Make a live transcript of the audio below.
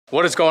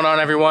What is going on,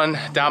 everyone?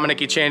 Dominic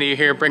Echandia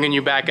here, bringing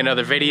you back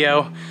another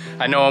video.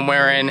 I know I'm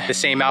wearing the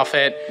same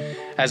outfit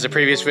as the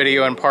previous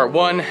video in part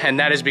one, and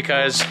that is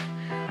because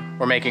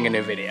we're making a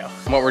new video.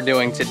 What we're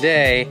doing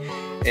today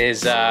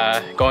is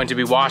going to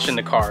be washing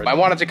the cars. I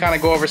wanted to kind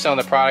of go over some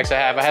of the products I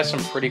have. I have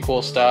some pretty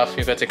cool stuff.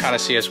 You get to kind of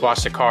see us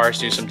wash the cars,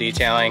 do some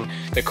detailing.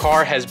 The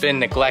car has been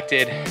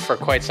neglected for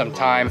quite some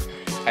time.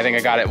 I think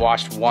I got it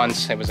washed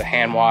once. It was a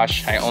hand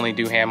wash. I only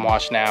do hand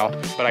wash now,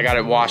 but I got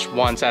it washed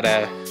once at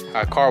a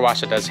car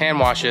wash that does hand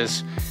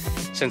washes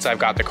since I've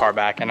got the car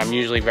back, and I'm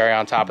usually very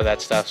on top of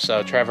that stuff.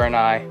 So Trevor and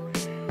I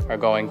are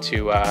going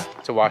to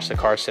wash the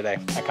cars today.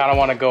 I kind of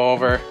want to go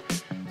over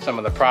some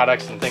of the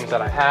products and things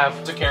that I have.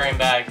 It's a carrying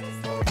bag.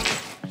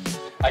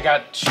 I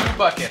got 2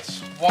 buckets,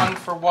 one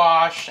for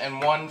wash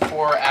and one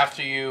for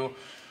after you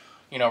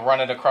run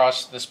it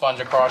across the sponge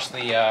across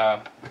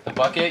the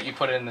bucket. You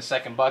put it in the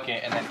second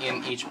bucket, and then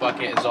in each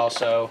bucket is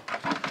also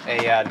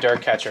a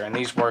dirt catcher, and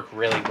these work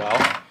really well.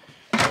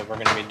 So we're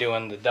going to be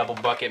doing the double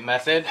bucket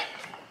method.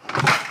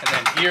 And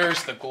then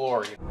here's the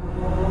glory.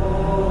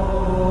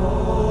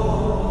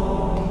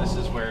 This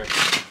is where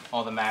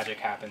all the magic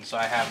happens. So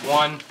I have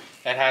one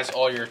that has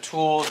all your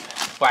tooled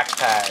wax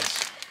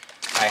pads.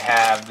 I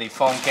have the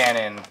foam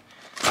cannon.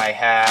 I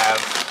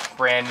have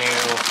brand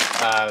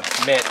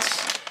new mitts.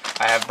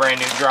 I have brand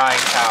new drying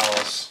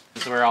towels.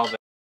 This is where all the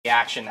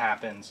action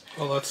happens.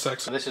 Oh, that's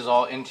sexy. So this is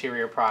all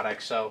interior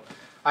products. So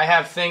I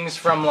have things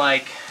from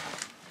like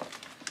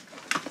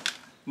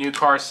new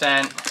car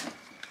scent,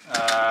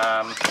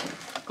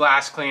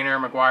 glass cleaner.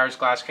 Meguiar's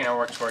glass cleaner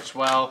works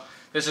well.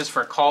 This is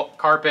for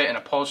carpet and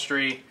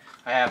upholstery.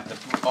 I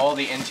have all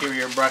the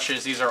interior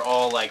brushes. These are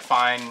all like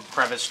fine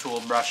crevice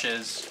tool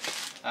brushes.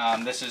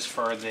 This is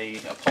for the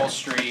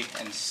upholstery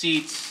and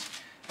seats.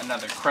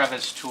 Another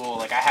crevice tool.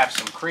 Like, I have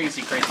some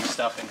crazy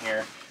stuff in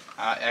here.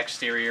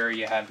 Exterior,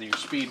 you have your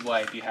speed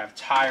wipe, you have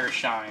tire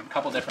shine, a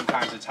couple different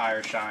kinds of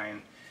tire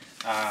shine,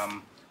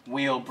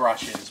 wheel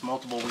brushes,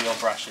 multiple wheel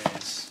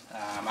brushes.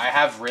 I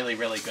have really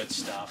good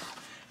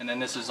stuff. And then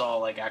this is all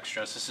like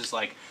extras. This is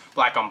like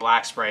black on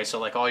black spray, so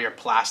like all your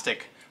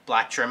plastic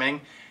black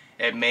trimming,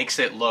 it makes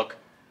it look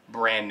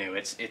brand new.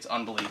 It's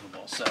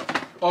unbelievable. So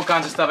all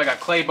kinds of stuff. I got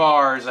clay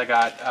bars, I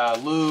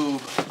got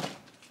lube.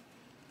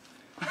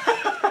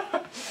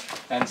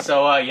 And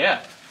so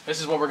yeah, this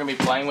is what we're gonna be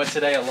playing with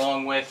today,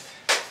 along with,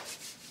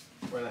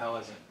 where the hell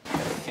is it? I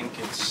think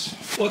it's,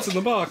 what's in the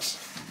box?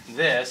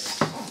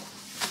 This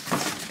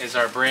is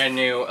our brand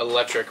new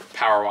electric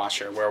power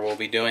washer, where we'll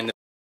be doing the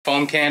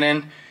foam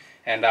cannon.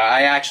 And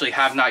I actually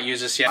have not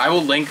used this yet. I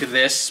will link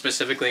this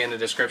specifically in the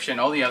description.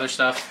 All the other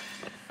stuff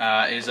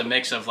is a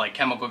mix of like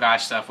Chemical Guy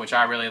stuff, which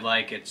I really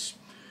like. It's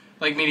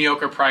like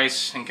mediocre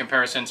price in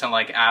comparison to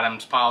like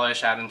Adams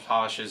Polish. Adams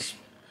Polish is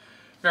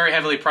very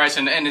heavily priced,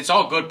 and it's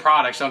all good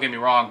products, don't get me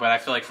wrong, but I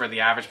feel like for the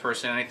average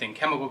person, anything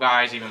Chemical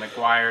Guys, even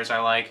Meguiar's I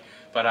like,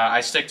 but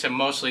I stick to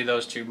mostly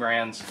those 2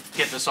 brands.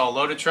 Get this all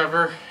loaded,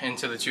 Trevor,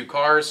 into the 2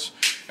 cars,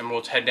 and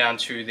we'll head down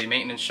to the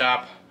maintenance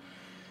shop.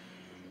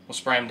 We'll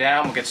spray them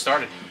down, we'll get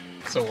started.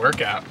 It's a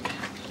workout.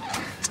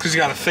 It's because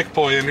you got a thick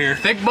boy in here.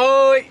 Thick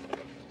boy!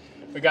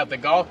 We got the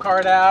golf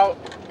cart out.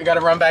 We got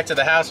to run back to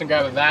the house and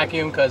grab a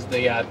vacuum because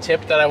the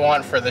tip that I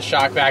want for the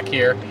shock vac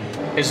here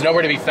is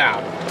nowhere to be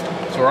found.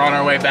 So we're on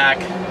our way back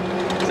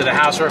to the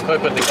house real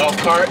quick with the golf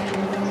cart.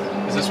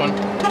 Is this one?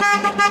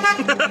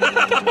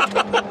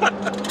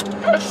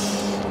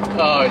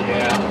 Oh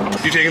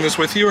yeah. You taking this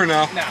with you or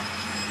no? No.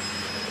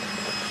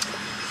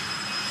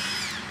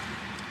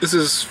 This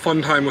is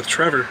fun time with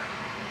Trevor.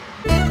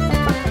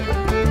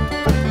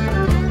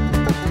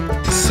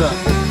 So,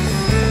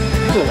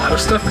 there's a lot of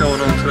stuff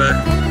going on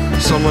today.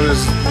 Someone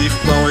is leaf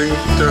blowing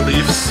their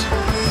leaves.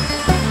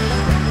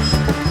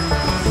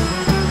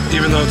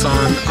 Even though it's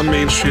on a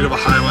main street of a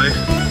highway,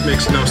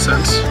 makes no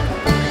sense.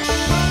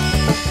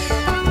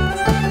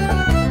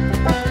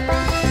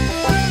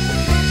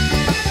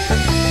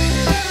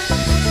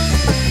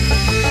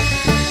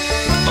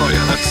 Oh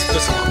yeah,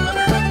 that's a lot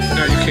better.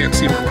 Now you can't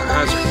see where my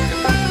eyes are looking.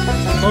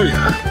 Oh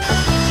yeah.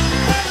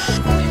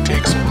 It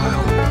takes a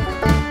while.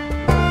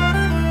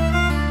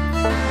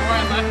 Before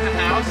I left the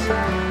house,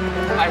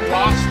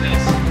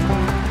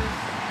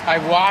 I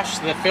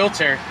washed the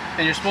filter,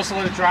 and you're supposed to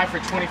let it dry for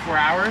 24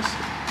 hours.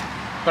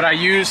 But I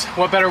use,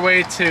 what better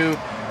way to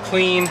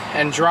clean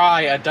and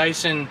dry a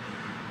Dyson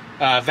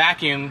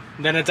vacuum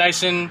than a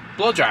Dyson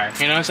blow dryer,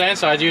 you know what I'm saying?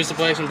 So I'd use the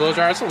Dyson blow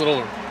dryer. It's a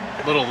little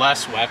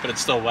less wet, but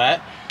it's still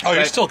wet. Oh,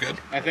 you're still good.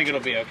 I think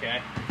it'll be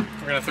okay.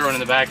 We're gonna throw it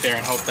in the back there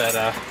and hope that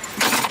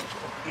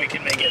we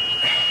can make it.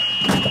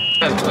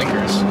 It has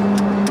blinkers.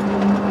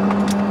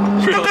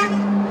 Really?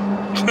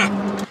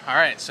 All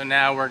right, so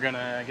now we're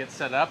gonna get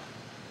set up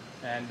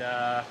and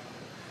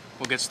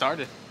we'll get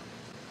started.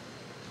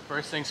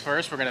 First things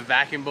first, we're gonna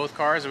vacuum both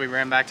cars. We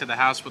ran back to the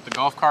house with the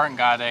golf cart and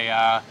got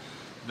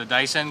the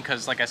Dyson,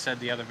 because like I said,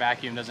 the other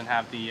vacuum doesn't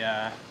have the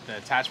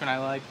attachment I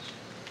like.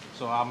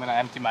 So I'm gonna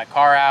empty my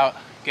car out,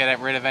 get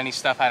rid of any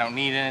stuff I don't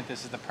need in it.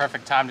 This is the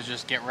perfect time to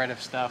just get rid of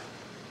stuff,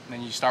 and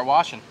then you start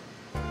washing.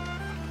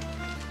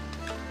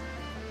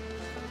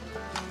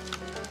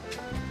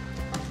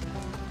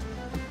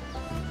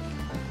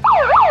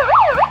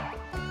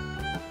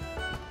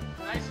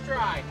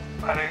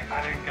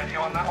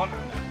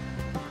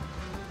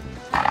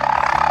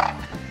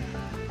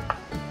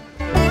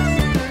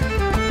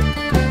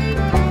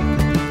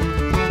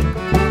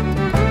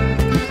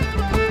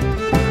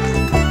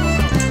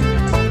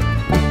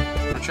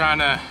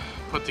 trying to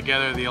put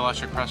together the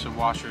electric pressure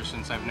washer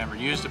since I've never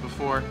used it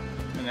before.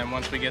 And then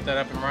once we get that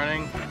up and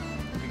running,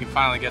 we can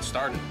finally get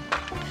started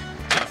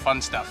with the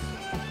fun stuff.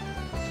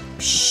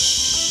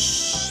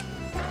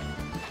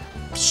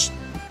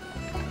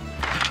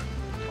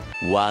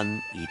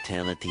 One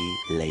eternity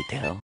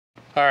later.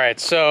 All right,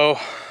 so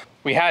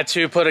we had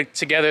to put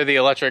together the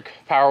electric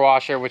power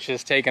washer, which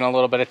has taken a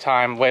little bit of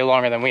time, way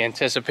longer than we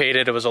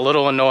anticipated. It was a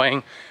little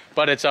annoying,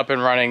 but it's up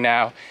and running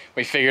now.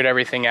 We figured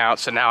everything out,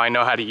 so now I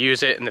know how to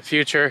use it in the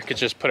future. Could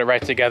just put it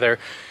right together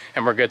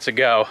and we're good to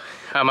go.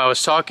 I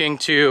was talking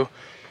to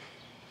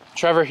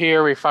Trevor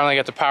here. We finally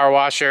got the power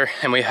washer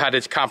and we had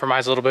to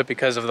compromise a little bit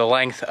because of the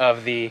length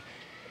of the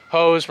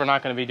hose. We're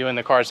not gonna be doing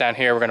the cars down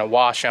here. We're gonna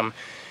wash them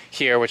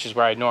here, which is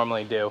where I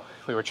normally do.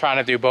 We were trying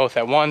to do both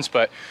at once,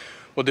 but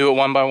we'll do it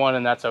one by one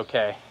and that's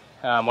okay.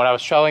 What I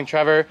was telling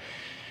Trevor,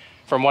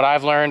 from what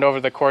I've learned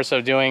over the course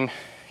of doing,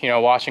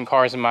 washing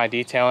cars in my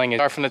detailing, is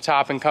start from the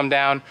top and come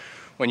down.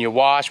 When you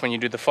wash, when you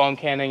do the foam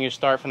canning, you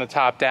start from the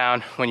top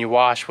down. When you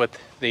wash with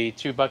the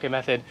 2-bucket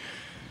method,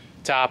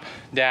 top,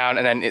 down,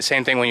 and then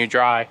same thing when you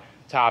dry,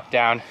 top,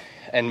 down,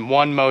 and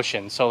one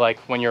motion. So like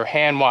when you're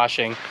hand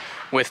washing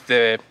with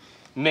the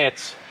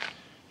mitts,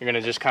 you're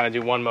gonna just kind of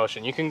do one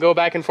motion. You can go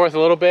back and forth a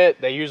little bit.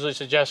 They usually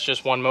suggest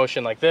just one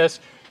motion like this.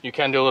 You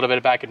can do a little bit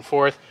of back and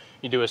forth.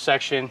 You do a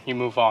section, you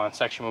move on,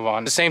 section, move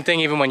on. The same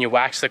thing even when you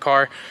wax the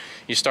car.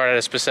 You start at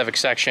a specific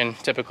section,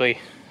 typically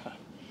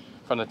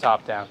from the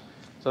top down.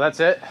 So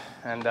that's it,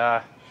 and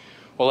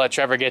we'll let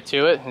Trevor get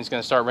to it. He's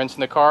gonna start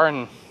rinsing the car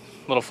and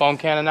a little foam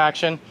cannon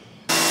action.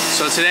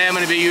 So today I'm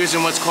gonna be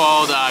using what's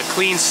called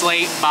Clean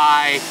Slate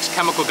by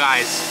Chemical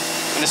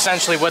Guys. And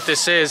essentially what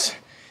this is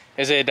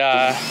it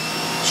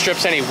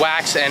strips any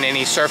wax and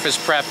any surface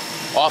prep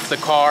off the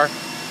car.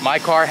 My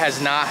car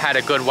has not had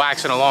a good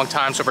wax in a long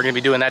time, so we're gonna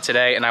be doing that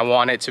today, and I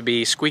want it to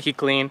be squeaky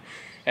clean.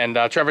 And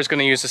Trevor's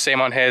gonna use the same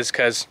on his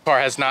because car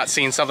has not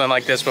seen something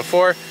like this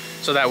before,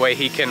 so that way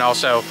he can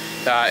also,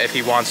 if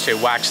he wants to,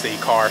 wax the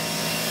car.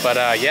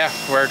 But yeah,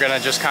 we're gonna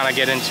just kind of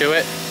get into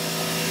it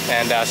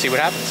and see what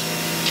happens.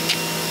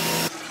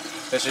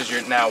 This is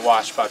your now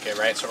wash bucket,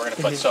 right? So we're gonna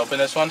put soap in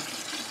this one.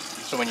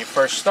 So when you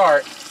first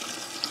start,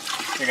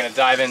 you're gonna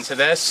dive into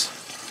this,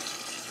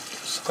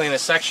 just clean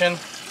this section,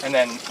 and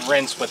then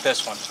rinse with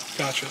this one.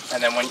 Gotcha.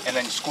 And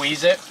then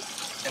squeeze it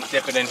and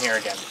dip it in here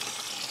again.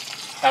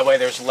 That way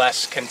there's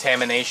less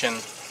contamination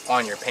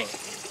on your paint.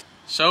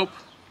 Soap,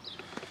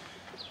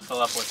 fill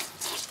up with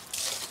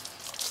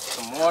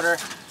some water,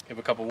 give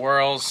a couple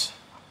whirls.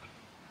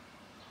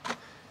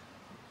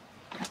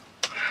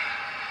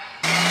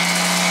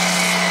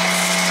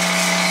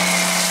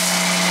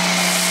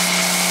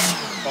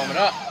 Foam it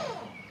up.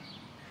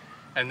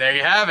 And there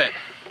you have it.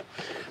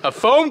 A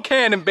foam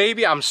cannon,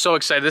 baby. I'm so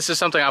excited. This is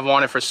something I've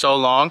wanted for so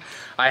long.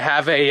 I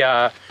have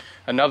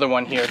another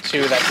one here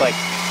too that's like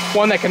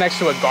one that connects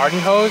to a garden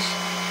hose,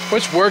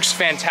 which works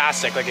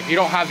fantastic. Like if you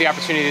don't have the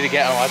opportunity to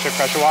get an electric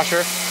pressure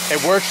washer,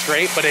 it works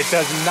great, but it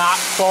does not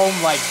foam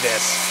like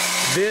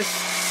this. This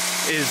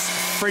is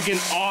freaking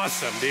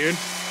awesome, dude.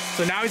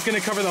 So now he's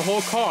gonna cover the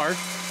whole car.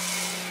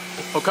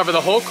 He'll cover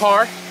the whole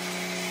car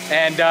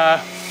and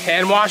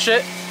hand wash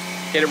it,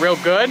 get it real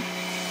good,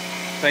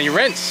 then you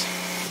rinse.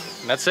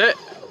 And that's it.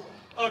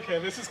 Okay,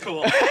 this is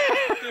cool.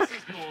 This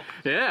is cool.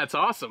 Yeah, it's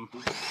awesome.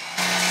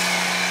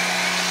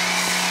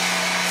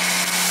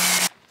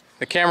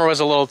 The camera was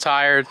a little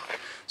tired,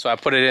 so I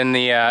put it in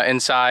the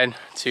inside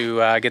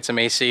to get some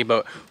AC,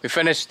 but we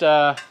finished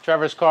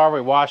Trevor's car,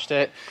 we washed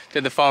it,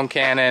 did the foam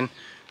cannon,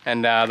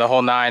 and the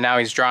whole nine. Now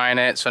he's drying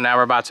it, so now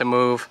we're about to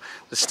move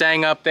the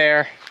Stang up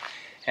there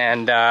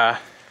and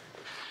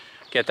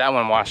get that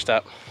one washed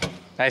up.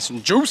 Nice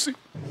and juicy.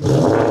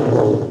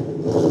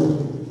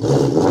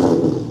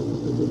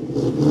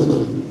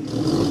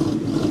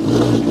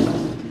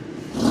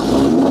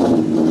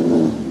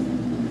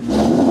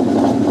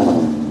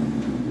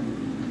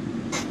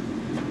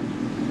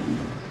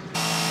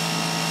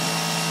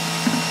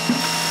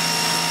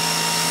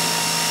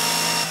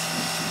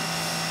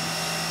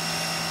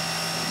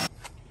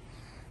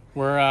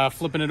 We're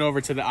flipping it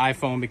over to the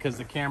iPhone because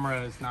the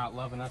camera is not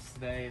loving us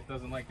today. It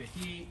doesn't like the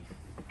heat,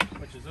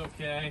 which is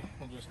okay.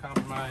 We'll just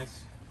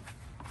compromise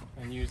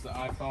and use the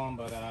iPhone.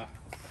 But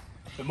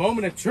the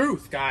moment of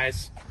truth,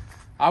 guys.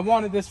 I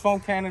wanted this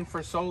foam cannon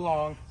for so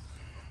long,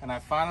 and I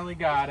finally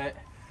got it.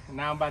 And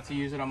now I'm about to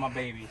use it on my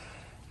baby.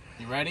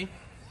 You ready?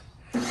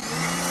 Oh,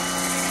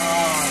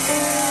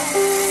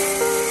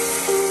 yeah.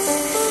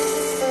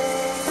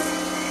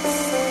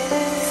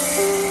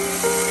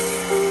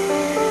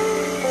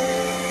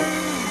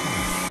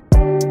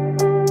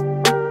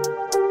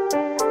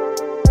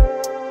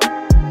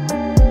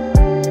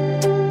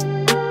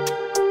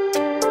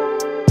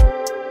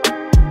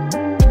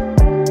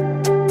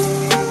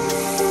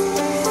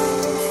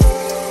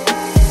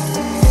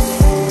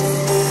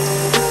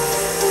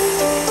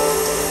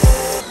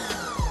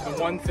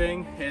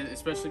 Thing,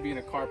 especially being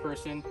a car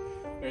person,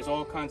 there's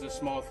all kinds of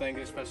small things,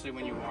 especially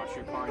when you wash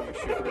your car and you're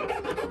super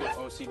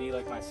OCD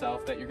like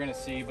myself, that you're gonna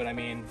see. But I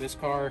mean, this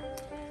car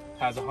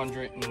has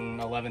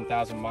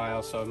 111,000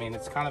 miles, so I mean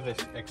it's kind of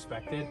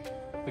expected.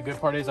 The good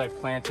part is I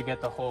plan to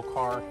get the whole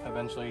car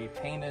eventually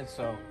painted,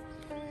 so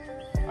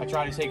I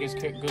try to take as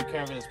good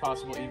care of it as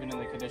possible, even in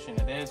the condition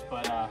it is,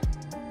 but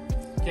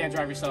can't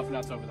drive yourself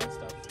nuts over that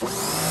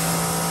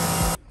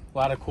stuff. A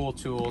lot of cool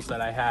tools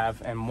that I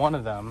have, and one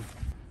of them,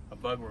 a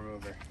bug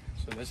remover.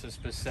 So this is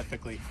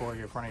specifically for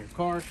your front of your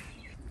car.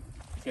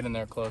 Get in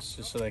there close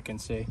just so they can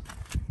see.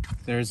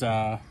 There's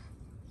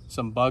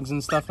some bugs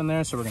and stuff in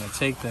there, so we're gonna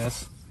take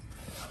this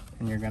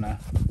and you're gonna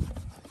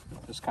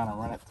just kind of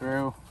run it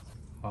through.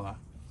 Voila,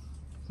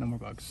 no more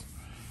bugs.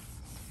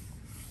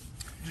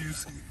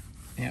 Juicy.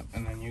 Yep,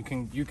 and then you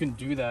can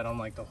do that on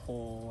like the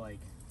whole like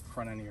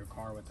front end of your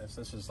car with this.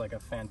 This is like a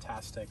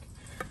fantastic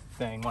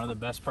thing. One of the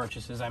best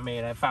purchases I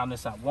made. I found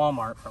this at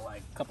Walmart for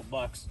like a couple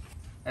bucks.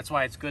 That's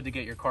why it's good to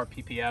get your car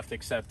PPF'd,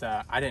 except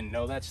I didn't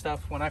know that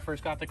stuff when I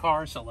first got the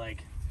car, so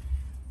like,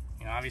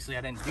 you know, obviously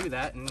I didn't do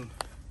that, and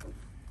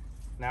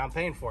now I'm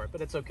paying for it, but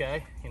it's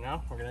okay. You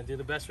know, we're gonna do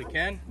the best we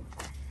can,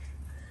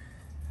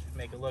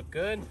 make it look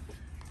good,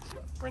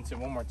 rinse it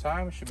one more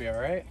time, it should be all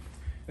right.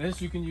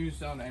 This you can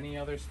use on any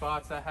other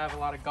spots that have a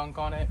lot of gunk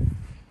on it.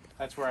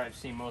 That's where I've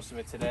seen most of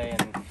it today,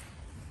 and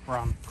we're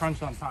on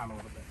crunch on time a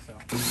little bit, so.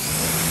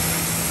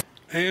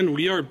 And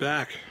we are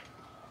back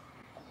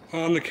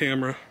on the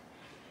camera.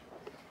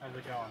 How's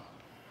it going?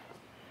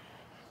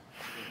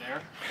 You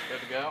there?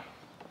 Good to go?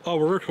 Oh,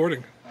 we're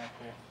recording. Oh,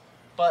 cool.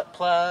 Butt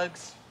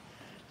plugs.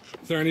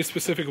 Is there any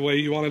specific way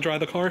you want to dry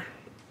the car?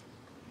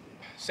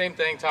 Same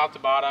thing, top to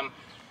bottom.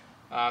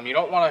 You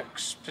don't want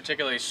to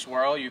particularly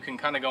swirl. You can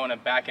kind of go in a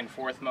back and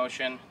forth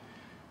motion.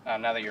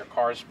 Now that your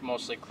car's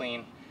mostly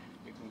clean,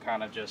 you can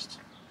kind of just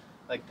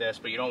like this,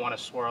 but you don't want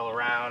to swirl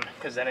around,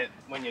 because then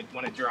when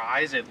it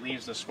dries, it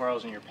leaves the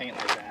swirls in your paint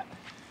like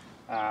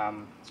that.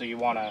 So you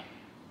want to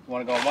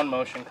go in one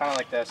motion, kind of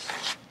like this.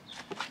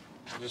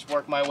 Just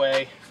work my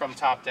way from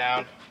top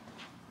down.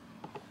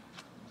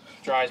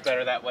 Dries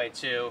better that way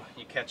too.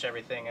 You catch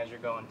everything as you're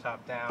going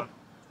top down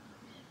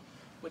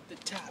with the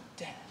top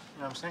down.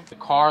 You know what I'm saying? The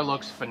car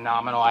looks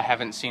phenomenal. I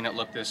haven't seen it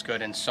look this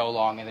good in so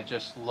long, and it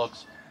just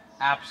looks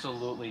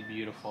absolutely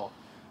beautiful.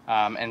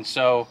 And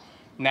so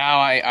now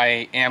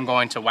I am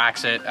going to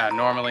wax it.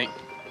 Normally,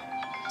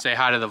 say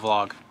hi to the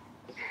vlog.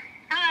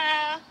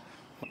 Hello.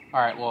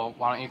 All right, well,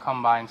 why don't you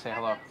come by and say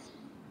hello?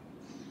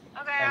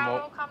 Okay, And I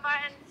will come by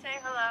and say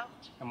hello.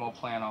 And we'll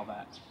plan all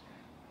that.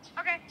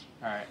 Okay,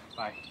 All right,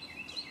 bye.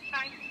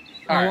 bye.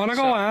 I want to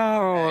go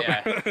out.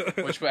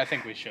 Yeah, which I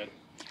think we should.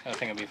 I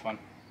think it'd be fun.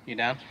 You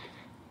down?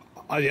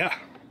 Yeah.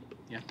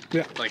 Yeah?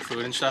 Yeah. Like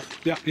food and stuff?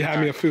 Yeah, you had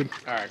me a food.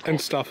 All right, cool.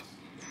 And stuff.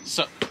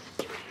 So,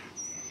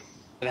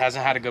 it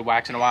hasn't had a good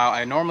wax in a while.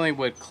 I normally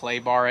would clay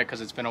bar it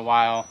because it's been a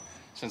while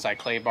since I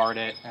clay barred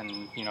it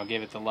and, you know,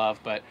 gave it the love.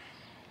 But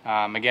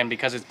again,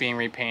 because it's being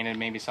repainted,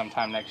 maybe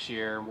sometime next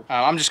year,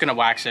 I'm just gonna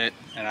wax it,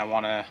 and I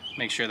want to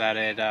make sure that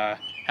it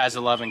has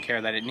the love and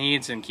care that it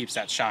needs and keeps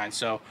that shine.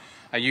 So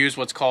I use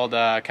what's called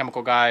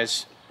Chemical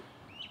Guys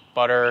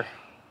butter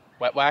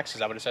wet wax. Is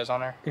that what it says on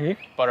there?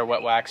 Mm-hmm. Butter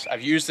wet wax.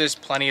 I've used this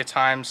plenty of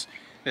times.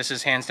 This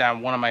is hands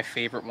down one of my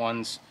favorite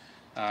ones.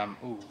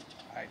 Ooh,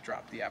 I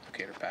dropped the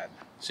applicator pad.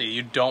 So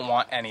you don't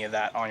want any of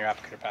that on your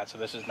applicator pad, so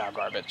this is now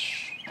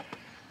garbage.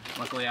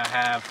 Luckily I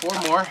have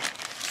 4 more.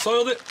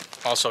 Soiled it.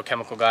 Also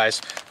Chemical Guys.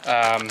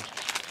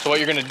 So what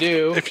you're gonna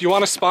do... If you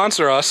want to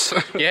sponsor us.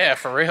 Yeah,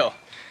 for real.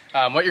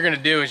 What you're gonna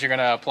do is you're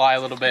gonna apply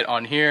a little bit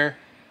on here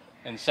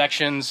in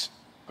sections,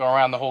 go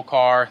around the whole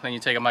car, then you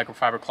take a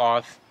microfiber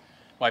cloth,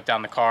 wipe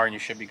down the car, and you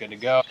should be good to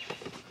go.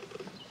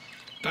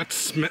 It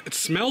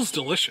smells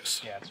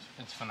delicious. Yeah,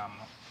 it's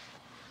phenomenal.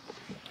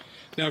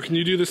 Now, can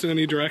you do this in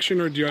any direction,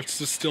 or do you have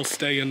to still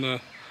stay in the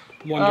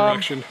one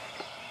direction?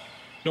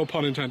 No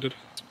pun intended.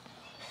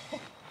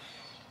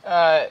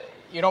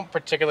 You don't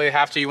particularly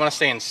have to. You want to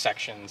stay in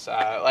sections.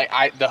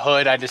 The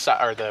hood,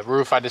 the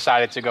roof, I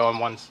decided to go in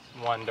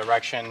one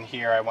direction.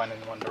 Here, I went in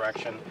one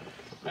direction,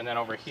 and then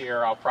over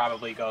here, I'll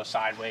probably go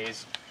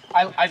sideways.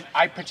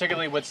 I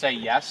particularly would say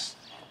yes.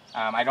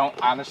 I don't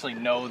honestly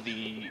know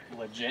the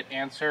legit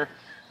answer.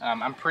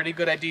 I'm pretty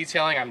good at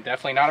detailing. I'm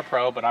definitely not a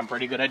pro, but I'm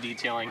pretty good at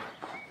detailing.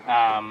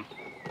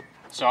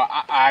 So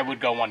I would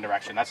go one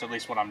direction. That's at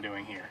least what I'm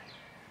doing here.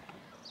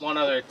 One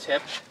other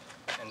tip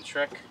and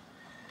trick,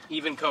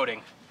 even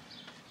coating.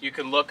 You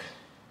can look,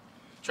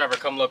 Trevor,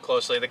 come look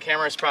closely. The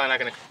camera is probably not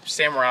gonna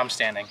stand where I'm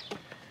standing.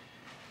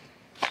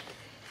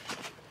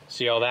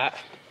 See all that?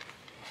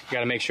 You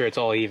gotta make sure it's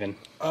all even.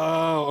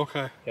 Oh,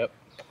 okay. Yep.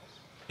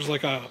 There's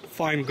like a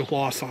fine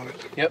gloss on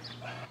it. Yep.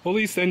 Well, at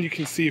least then you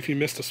can see if you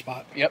missed a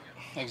spot. Yep,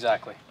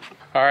 exactly.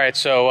 All right,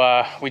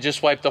 so we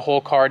just wiped the whole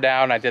car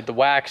down. I did the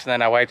wax, and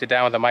then I wiped it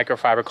down with a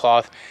microfiber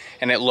cloth,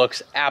 and it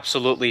looks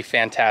absolutely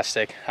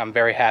fantastic. I'm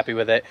very happy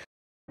with it.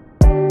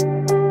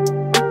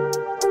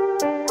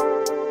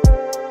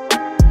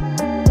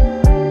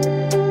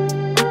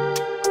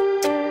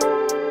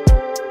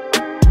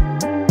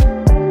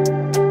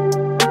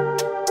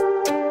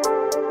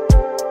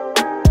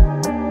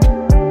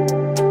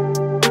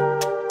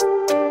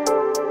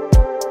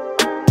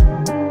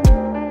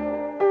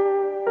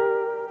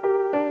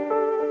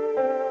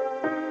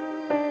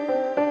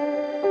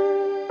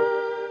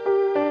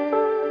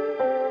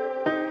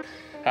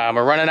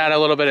 We're running out a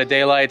little bit of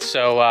daylight,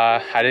 so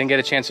I didn't get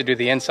a chance to do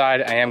the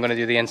inside. I am gonna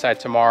do the inside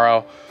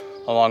tomorrow,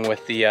 along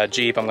with the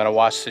Jeep. I'm gonna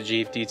watch the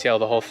Jeep, detail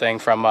the whole thing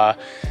from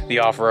the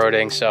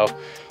off-roading, so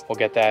we'll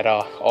get that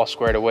all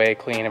squared away,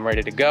 clean and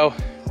ready to go.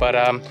 But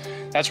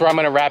that's where I'm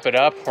gonna wrap it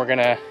up. We're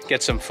gonna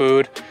get some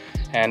food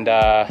and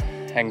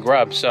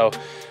grub. So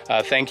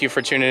thank you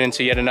for tuning in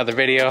to yet another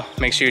video.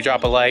 Make sure you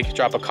drop a like,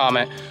 drop a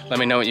comment. Let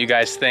me know what you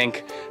guys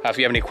think. If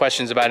you have any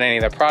questions about any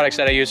of the products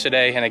that I used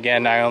today, and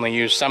again, I only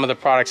use some of the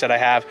products that I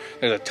have.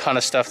 There's a ton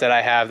of stuff that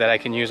I have that I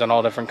can use on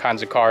all different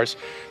kinds of cars.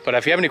 But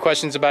if you have any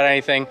questions about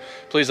anything,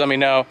 please let me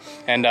know.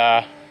 And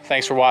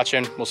thanks for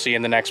watching. We'll see you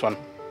in the next one.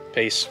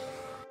 Peace.